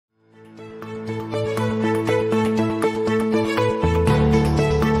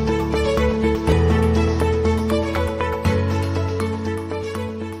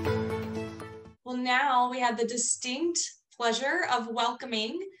distinct pleasure of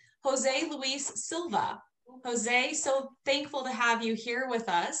welcoming José Luis Silva. Jose, so thankful to have you here with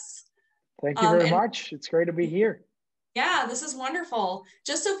us. Thank you very much. It's great to be here. Yeah, this is wonderful.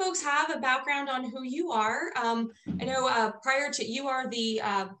 Just so folks have a background on who you are, I know prior to you are the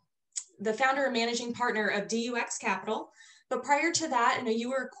founder and managing partner of DUX Capital. But prior to that, I know you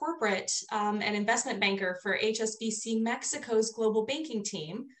were a corporate and investment banker for HSBC Mexico's global banking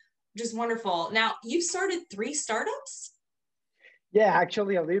team, which is wonderful. Now, you've started 3 startups? Yeah,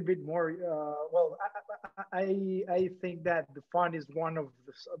 actually a little bit more. Well, I think that the fund is one of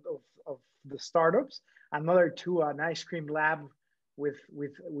the startups. Another 2, an ice cream lab with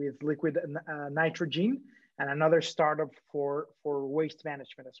liquid nitrogen, and another startup for waste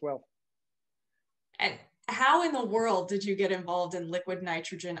management as well. And how in the world did you get involved in liquid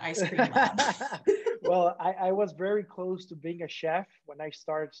nitrogen ice cream lab? Well, I was very close to being a chef when I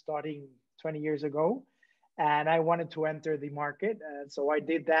started studying 20 years ago, and I wanted to enter the market, and so I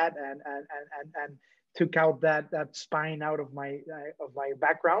did that and took out that spine out of my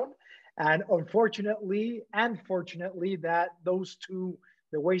background. And unfortunately and fortunately, that those 2,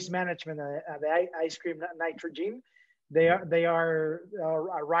 the waste management and the ice cream nitrogen, they are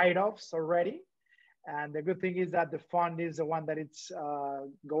write-offs already. And the good thing is that the fund is the one that it's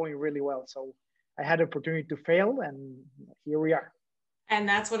going really well. So I had the opportunity to fail, and here we are. And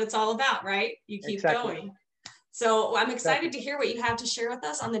that's what it's all about, right? You keep going. So I'm excited to hear what you have to share with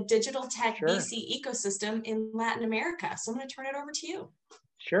us on the digital tech VC ecosystem in Latin America. So I'm going to turn it over to you.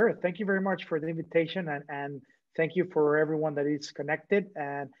 Sure. Thank you very much for the invitation, and thank you for everyone that is connected.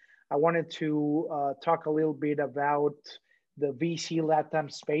 And I wanted to talk a little bit about the VC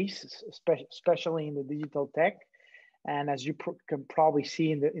LATAM space, especially in the digital tech. And as you can probably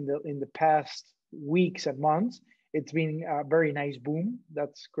see in the past weeks and months, it's been a very nice boom.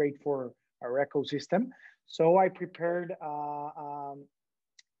 That's great for our ecosystem. So I prepared. I'll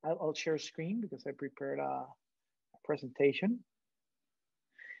share screen because I prepared a presentation.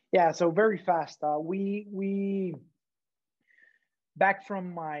 Yeah. So very fast. We back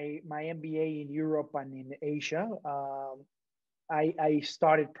from my MBA in Europe and in Asia. I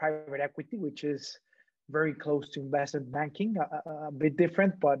started private equity, which is very close to investment banking, a bit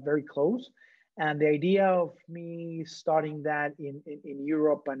different, but very close. And the idea of me starting that in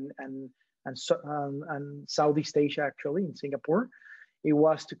Europe and Southeast Asia, actually in Singapore, it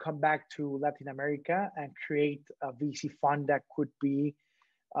was to come back to Latin America and create a VC fund that could be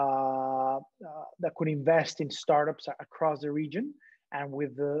that could invest in startups across the region, and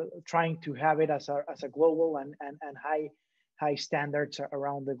with trying to have it as a global and high standards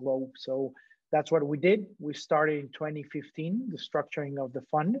around the globe. So that's what we did. We started in 2015, the structuring of the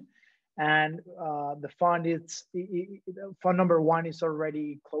fund. And the fund fund number 1 is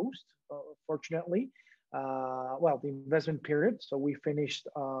already closed, fortunately. Well, the investment period. So we finished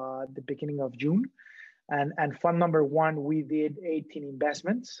the beginning of June. And fund number 1, we did 18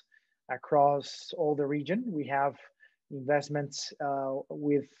 investments across all the region. We have investments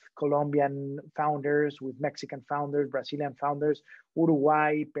with Colombian founders, with Mexican founders, Brazilian founders,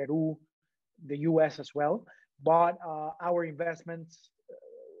 Uruguay, Peru, the US as well. But our investments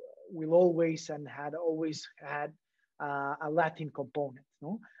will always had a Latin component.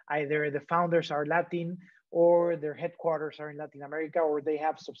 No? Either the founders are Latin, or their headquarters are in Latin America, or they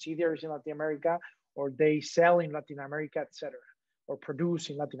have subsidiaries in Latin America, or they sell in Latin America, etc., or produce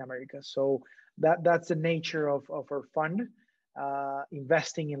in Latin America. So that's the nature of our fund,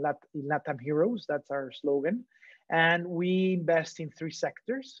 investing in LATAM heroes. That's our slogan. And we invest in 3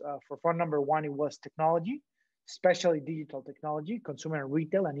 sectors. For fund number 1, it was technology, especially digital technology, consumer and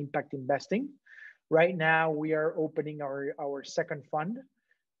retail, and impact investing. Right now, we are opening our second fund.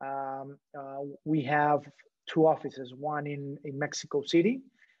 We have 2 offices, one in Mexico City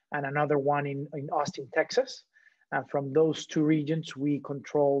and another one in Austin, Texas. And from those 2 regions, we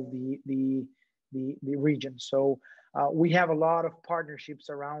control the region. So we have a lot of partnerships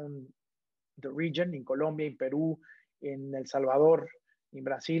around the region, in Colombia, in Peru, in El Salvador, in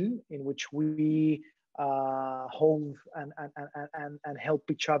Brazil, in which we hold and help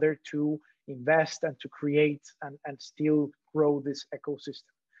each other to invest and to create and still grow this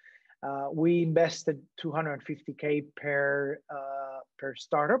ecosystem. We invested $250K per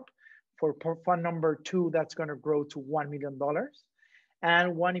startup. For fund number 2, that's going to grow to $1 million.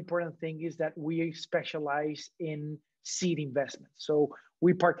 And one important thing is that we specialize in seed investments. So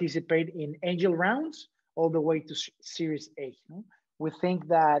we participate in angel rounds all the way to Series A. We think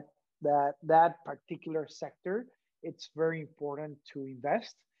that particular sector, it's very important to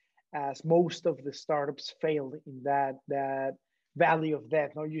invest, as most of the startups failed in that valley of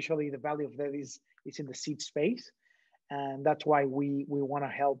death. Usually the valley of death is is in the seed space, and that's why we want to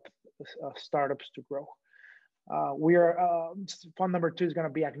help startups to grow. We are fund number 2 is going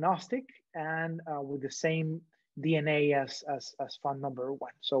to be agnostic and with the same DNA as fund number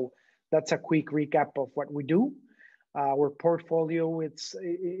 1. So that's a quick recap of what we do. Our portfolio, it's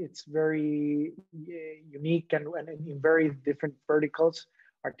very unique and in very different verticals: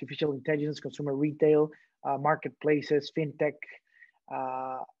 artificial intelligence, consumer retail, marketplaces, fintech,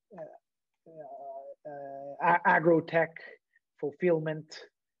 agrotech, fulfillment,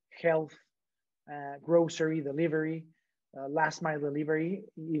 health, grocery delivery, last mile delivery.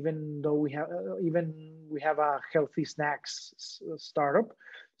 Even though we have a healthy snacks startup.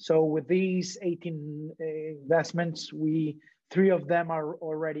 So with these 18 investments, 3 of them are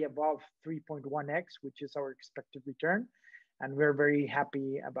already above 3.1x, which is our expected return, and we're very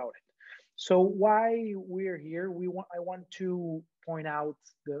happy about it. So why we're here? I want to point out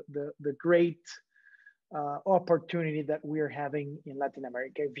the great opportunity that we're having in Latin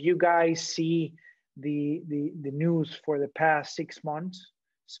America. If you guys see the news for the past 6 months,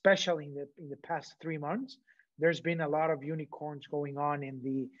 especially in the past 3 months, there's been a lot of unicorns going on in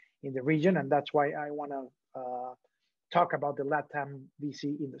the region, and that's why I want to talk about the LATAM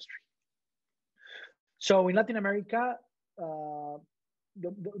VC industry. So in Latin America,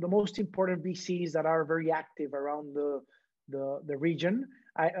 the most important VCs that are very active around the region,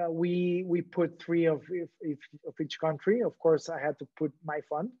 we put 3 of each country. Of course, I had to put my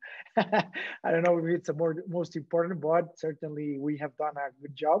fund. I don't know if it's the most important, but certainly we have done a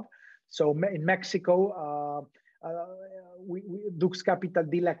good job. So in Mexico, DUX Capital,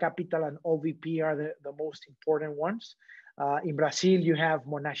 DILA Capital, and OVP are the most important ones. In Brazil, you have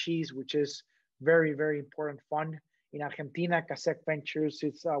Monachis, which is very, very important fund. In Argentina, Casec Ventures,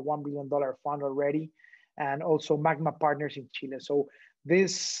 it's a $1 billion fund already. And also Magma Partners in Chile. So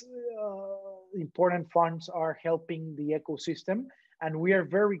these important funds are helping the ecosystem, and we are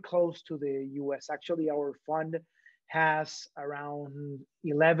very close to the US. Actually, our fund has around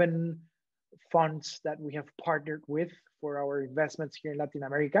 11 funds that we have partnered with for our investments here in Latin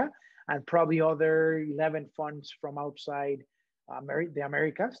America, and probably other 11 funds from outside the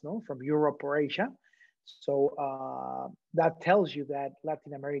Americas, from Europe or Asia. So that tells you that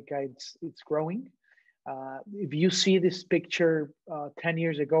Latin America, it's growing. If you see this picture 10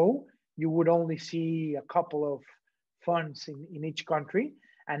 years ago, you would only see a couple of funds in each country.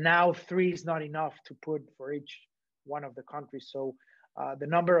 And now 3 is not enough to put for each one of the countries. So the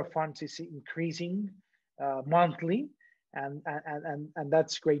number of funds is increasing monthly. And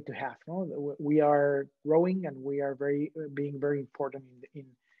that's great to have. We are growing, and we are being very important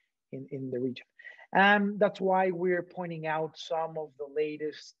in the region. And that's why we're pointing out some of the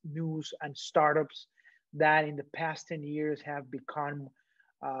latest news and startups that in the past 10 years have become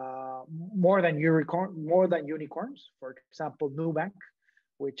more than unicorns. For example, Nubank,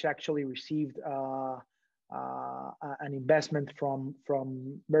 which actually received an investment from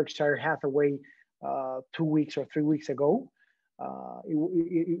Berkshire Hathaway 2 weeks or 3 weeks ago.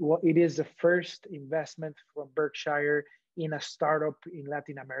 It is the first investment from Berkshire in a startup in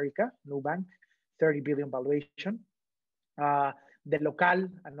Latin America, Nubank, 30 billion valuation. The Local,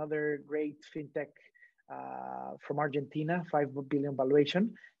 another great fintech from Argentina, 5 billion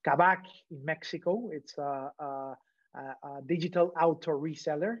valuation. Kavak in Mexico, it's a digital auto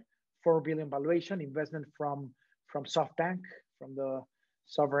reseller, 4 billion valuation, investment from SoftBank, from the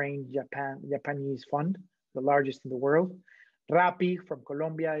sovereign Japanese fund, the largest in the world. Rappi from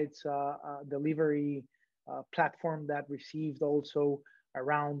Colombia, it's a delivery platform that received also a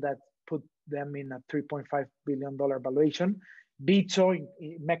round that put them in a $3.5 billion valuation. Bitso,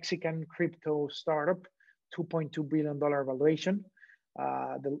 Mexican crypto startup, $2.2 billion valuation,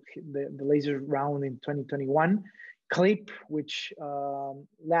 the latest round in 2021. Clip, which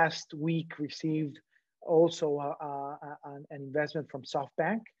last week received also an investment from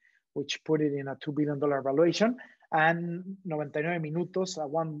SoftBank, which put it in a $2 billion valuation, and 99 Minutos, a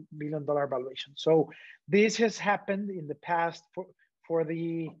 $1 billion valuation. So this has happened in the past for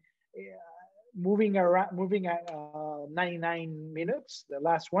the moving at 99 minutes, the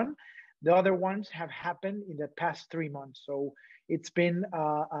last one. The other ones have happened in the past 3 months. So it's been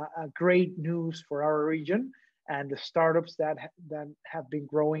a great news for our region and the startups that have been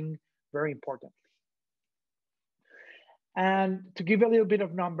growing very importantly. And to give a little bit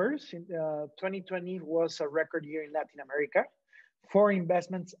of numbers, 2020 was a record year in Latin America, 4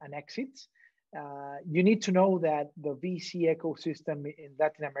 investments and exits. You need to know that the VC ecosystem in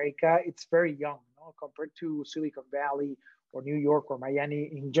Latin America, it's very young, compared to Silicon Valley or New York or Miami,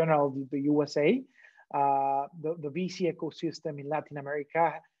 in general, the USA. The VC ecosystem in Latin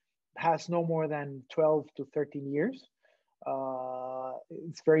America has no more than 12 to 13 years.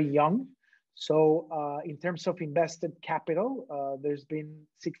 It's very young. So in terms of invested capital, there's been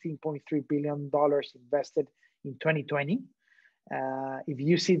 $16.3 billion invested in 2020. If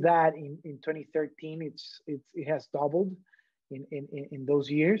you see that in 2013, it has doubled in those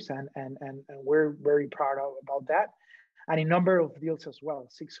years, and we're very proud about that. And a number of deals as well,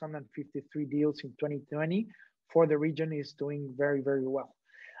 653 deals in 2020 for the region is doing very, very well.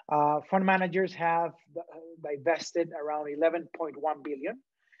 Fund managers have divested around 11.1 billion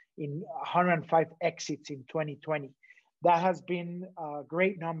in 105 exits in 2020. That has been a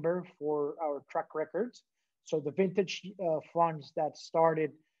great number for our track records. So the vintage funds that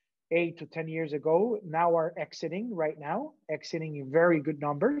started 8 to 10 years ago now are exiting right now, exiting in very good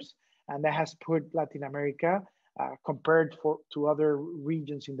numbers. And that has put Latin America, compared to other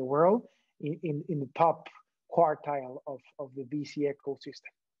regions in the world, in the top quartile of the VC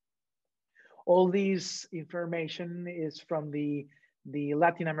ecosystem. All this information is from the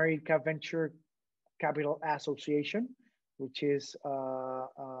Latin America Venture Capital Association, which is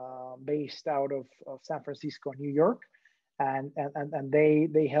based out of San Francisco, New York, and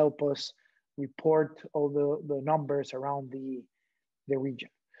they help us report all the numbers around the region.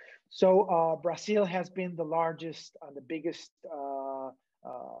 So Brazil has been the largest and the biggest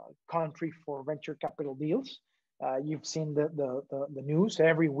country for venture capital deals. You've seen the news.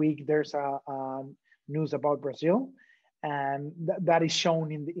 Every week there's a news about Brazil, and that is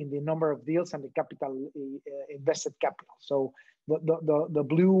shown in the number of deals and the capital invested capital. So the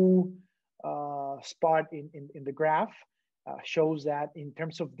blue spot in the graph shows that in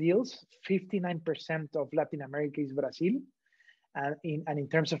terms of deals, 59% of Latin America is Brazil, and in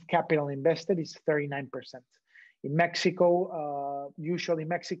terms of capital invested is 39%. In Mexico, usually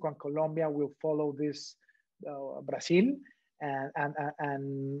Mexico and Colombia will follow this Brazil,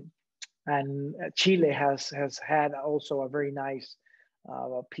 and Chile has had also a very nice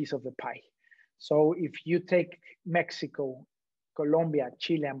piece of the pie. So if you take Mexico, Colombia,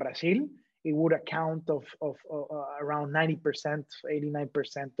 Chile, and Brazil, it would account of around 90%,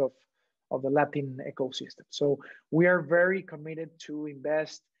 89% of the Latin ecosystem. So we are very committed to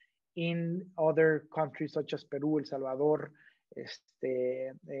invest in other countries such as Peru, El Salvador,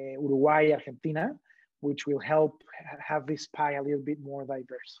 Uruguay, Argentina, which will help have this pie a little bit more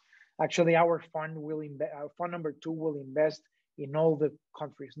diverse. Actually, our fund number 2 will invest in all the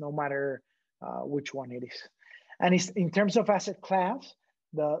countries, no matter which one it is. And in terms of asset class,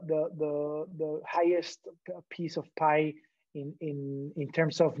 the highest piece of pie in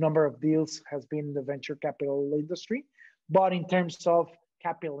terms of number of deals has been the venture capital industry. But in terms of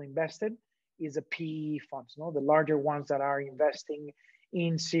capital invested is the PE funds, the larger ones that are investing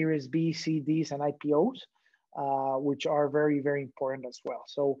in Series B, C, Ds, and IPOs, which are very, very important as well.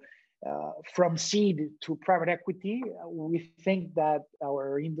 So from seed to private equity, we think that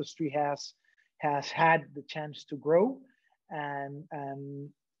our industry has had the chance to grow. And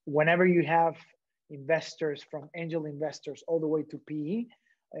whenever you have investors, from angel investors all the way to PE,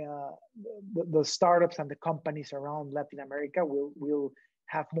 the startups and the companies around Latin America will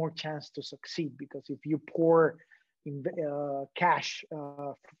have more chance to succeed, because if you pour in cash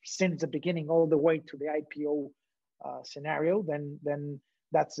since the beginning all the way to the IPO scenario, then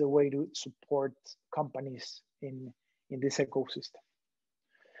that's the way to support companies in this ecosystem.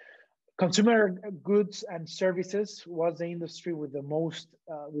 Consumer goods and services was the industry with the most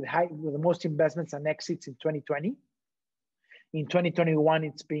investments and exits in 2020. In 2021,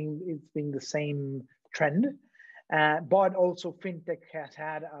 it's been the same trend, but also fintech has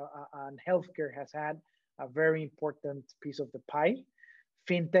had and healthcare has had a very important piece of the pie.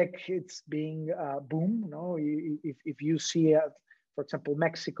 Fintech, it's being boom. If you see, for example,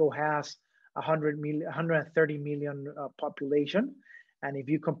 Mexico has 130 million population. And if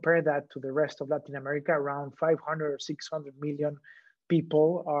you compare that to the rest of Latin America, around 500 or 600 million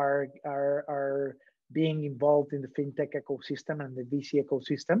people are being involved in the fintech ecosystem and the VC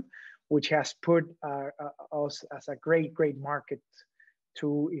ecosystem, which has put us as a great market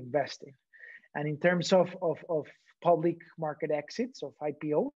to invest in. And in terms of public market exits of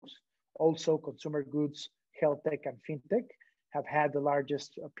IPOs, also consumer goods, health tech, and fintech have had the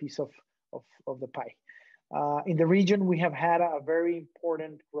largest piece of the pie. In the region, we have had a very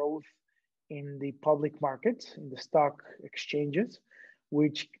important growth in the public markets, in the stock exchanges,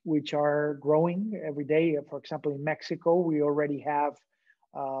 which are growing every day. For example, in Mexico, we already have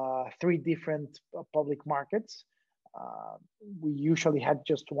 3 different public markets. We usually had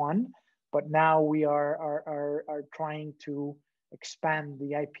just one, but now we are trying to expand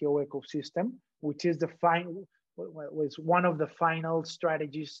the IPO ecosystem, which is was one of the final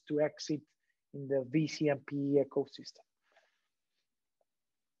strategies to exit in the VC and PE ecosystem.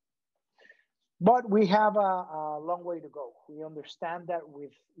 But we have a long way to go. We understand that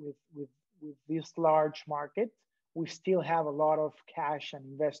with this large market, we still have a lot of cash and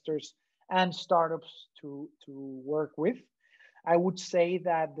investors and startups to work with. I would say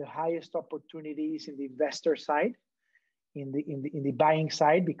that the highest opportunities in the investor side, in the buying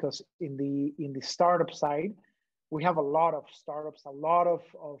side, because in the startup side, we have a lot of startups, a lot of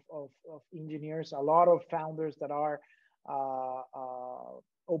engineers, a lot of founders that are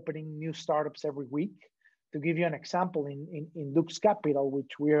opening new startups every week. To give you an example, in DUX Capital,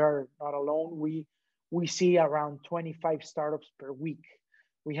 which we are not alone, we see around 25 startups per week.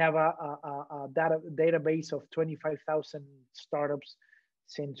 We have a database of 25,000 startups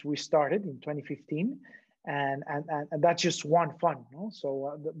since we started in 2015, and that's just one fund. No?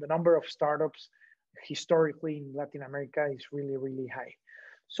 So the number of startups historically in Latin America is really, really high.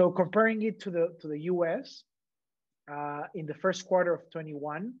 So comparing it to the US, in the first quarter of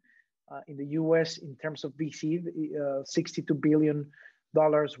 21, in the US, in terms of VC, $62 billion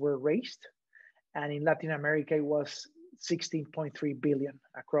were raised. And in Latin America, it was 16.3 billion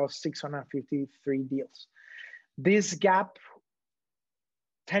across 653 deals. This gap,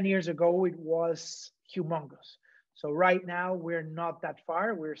 10 years ago, it was humongous. So right now, we're not that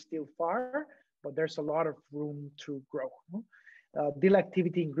far. We're still far, but there's a lot of room to grow. Deal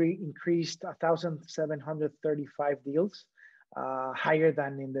activity increased 1,735 deals, higher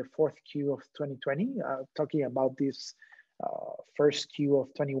than in the fourth Q of 2020, talking about this first Q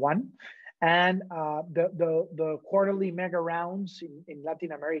of 21. And the quarterly mega rounds in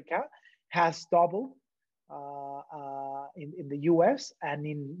Latin America has doubled in the US, and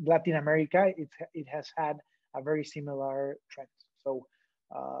in Latin America, it has had a very similar trend. So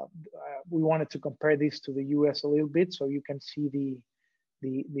we wanted to compare this to the US a little bit, so you can see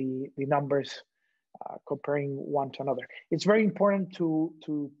the numbers comparing one to another. It's very important to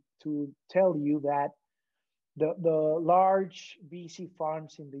tell you that the large VC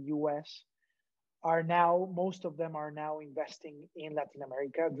funds in the US are now, most of them are now investing in Latin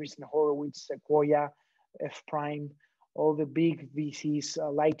America. Andreessen Horowitz, Sequoia, F Prime, all the big VCs,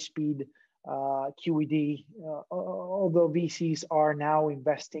 Lightspeed, QED, all the VCs are now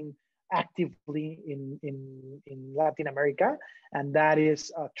investing actively in Latin America, and that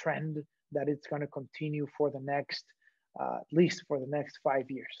is a trend that it's going to continue for the next, at least for the next 5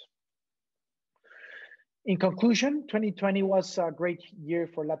 years. In conclusion, 2020 was a great year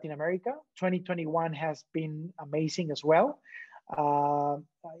for Latin America. 2021 has been amazing as well.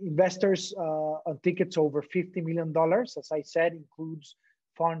 Investors on tickets over $50 million, as I said, includes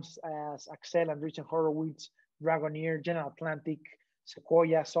funds as Accel, Andreessen Horowitz, Dragoneer, General Atlantic,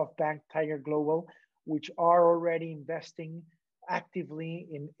 Sequoia, SoftBank, Tiger Global, which are already investing actively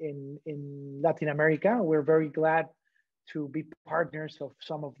in Latin America. We're very glad to be partners of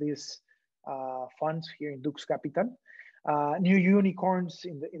some of these funds here in DUX Capital. New unicorns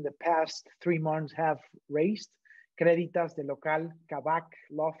in the past 3 months have raised. Creditas, De Local, Kavak,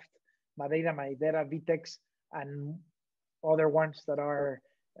 Loft, Madeira, Vitex, and other ones that are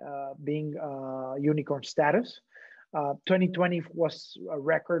being unicorn status. 2020 was a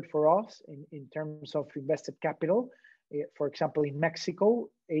record for us in terms of invested capital. For example, in Mexico,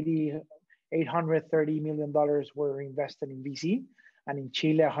 $830 million were invested in VC, and in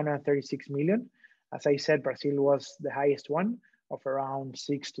Chile, 136 million. As I said, Brazil was the highest one of around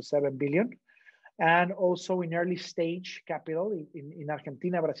 6 to 7 billion. And also in early stage capital in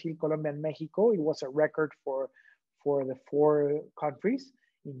Argentina, Brazil, Colombia, and Mexico, it was a record for the 4 countries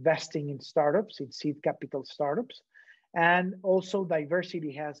investing in startups, in seed capital startups. And also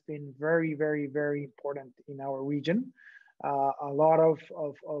diversity has been very, very, very important in our region. A lot of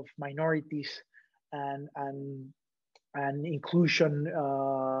minorities and inclusion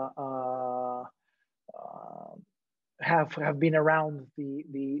have been around the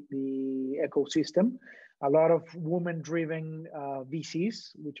ecosystem. A lot of women-driven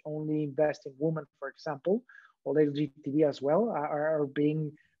VCs, which only invest in women, for example, or LGTB as well, are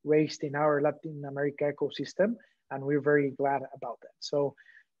being raised in our Latin America ecosystem, and we're very glad about that. So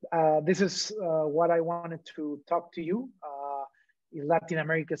this is what I wanted to talk to you. Latin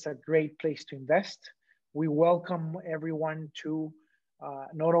America is a great place to invest. We welcome everyone to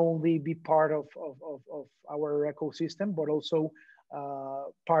not only be part of our ecosystem, but also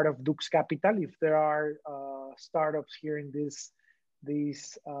part of DUX Capital. If there are startups here in this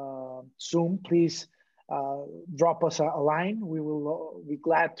Zoom, please drop us a line. We will be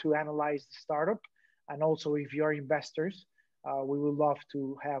glad to analyze the startup. And also if you're investors, we would love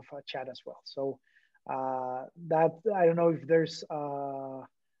to have a chat as well. So That I don't know if there's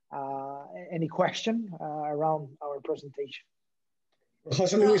any question around our presentation.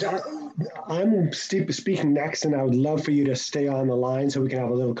 José Luis, I'm speaking next, and I would love for you to stay on the line so we can have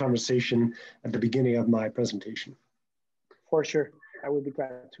a little conversation at the beginning of my presentation. For sure, I would be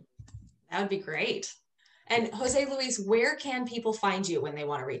glad to. That would be great. And José Luis, where can people find you when they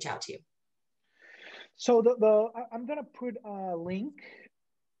want to reach out to you? So I'm going to put a link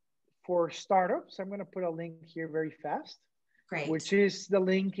for startups. I'm going to put a link here very fast. Great. Which is the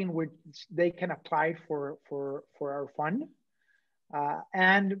link in which they can apply for our fund.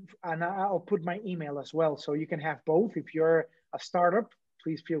 And I'll put my email as well. So you can have both. If you're a startup,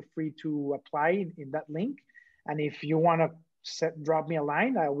 please feel free to apply in that link. And if you want to drop me a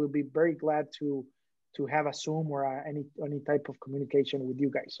line, I will be very glad to have a Zoom or any type of communication with you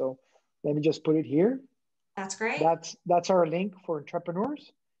guys. So let me just put it here. That's great. That's our link for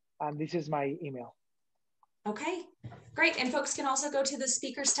entrepreneurs. And this is my email. Okay, great. And folks can also go to the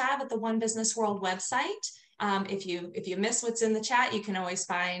speakers tab at the One Business World website. If you miss what's in the chat, you can always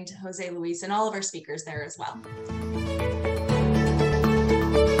find José Luis and all of our speakers there as well.